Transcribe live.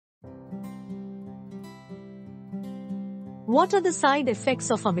What are the side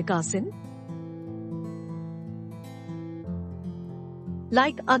effects of amikacin?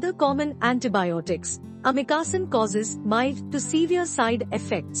 Like other common antibiotics, amikacin causes mild to severe side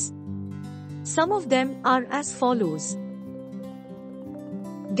effects. Some of them are as follows.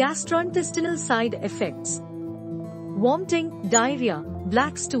 Gastrointestinal side effects: vomiting, diarrhea,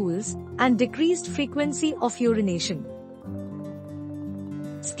 black stools, and decreased frequency of urination.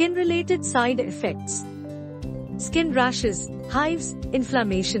 Skin-related side effects: skin rashes, hives,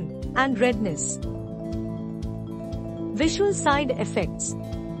 inflammation, and redness. Visual side effects: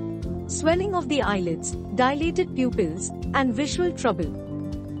 swelling of the eyelids, dilated pupils, and visual trouble.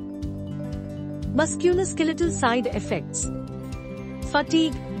 Musculoskeletal side effects: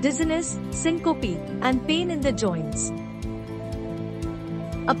 fatigue, dizziness, syncope, and pain in the joints.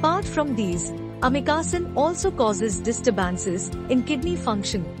 Apart from these, amikacin also causes disturbances in kidney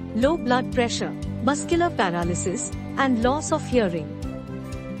function, low blood pressure, muscular paralysis, and loss of hearing.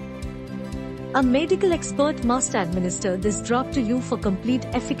 A medical expert must administer this drug to you for complete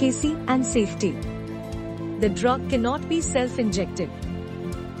efficacy and safety. The drug cannot be self-injected.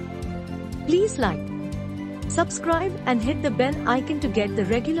 Please like, subscribe and hit the bell icon to get the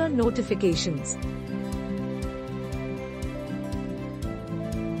regular notifications.